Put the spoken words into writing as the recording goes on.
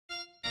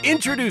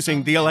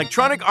Introducing the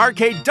electronic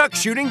arcade duck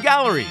shooting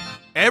gallery.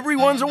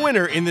 Everyone's a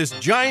winner in this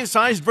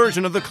giant-sized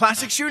version of the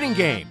classic shooting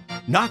game.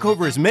 Knock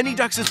over as many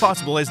ducks as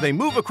possible as they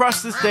move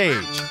across the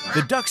stage.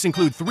 The ducks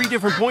include 3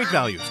 different point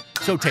values,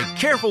 so take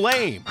careful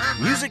aim.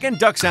 Music and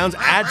duck sounds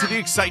add to the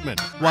excitement,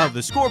 while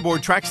the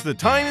scoreboard tracks the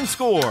time and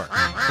score.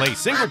 Play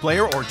single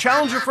player or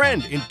challenge your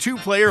friend in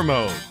 2-player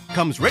mode.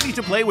 Comes ready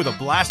to play with a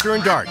blaster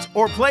and darts,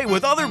 or play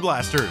with other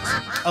blasters.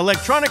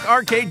 Electronic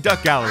Arcade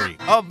Duck Gallery,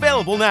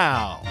 available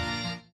now.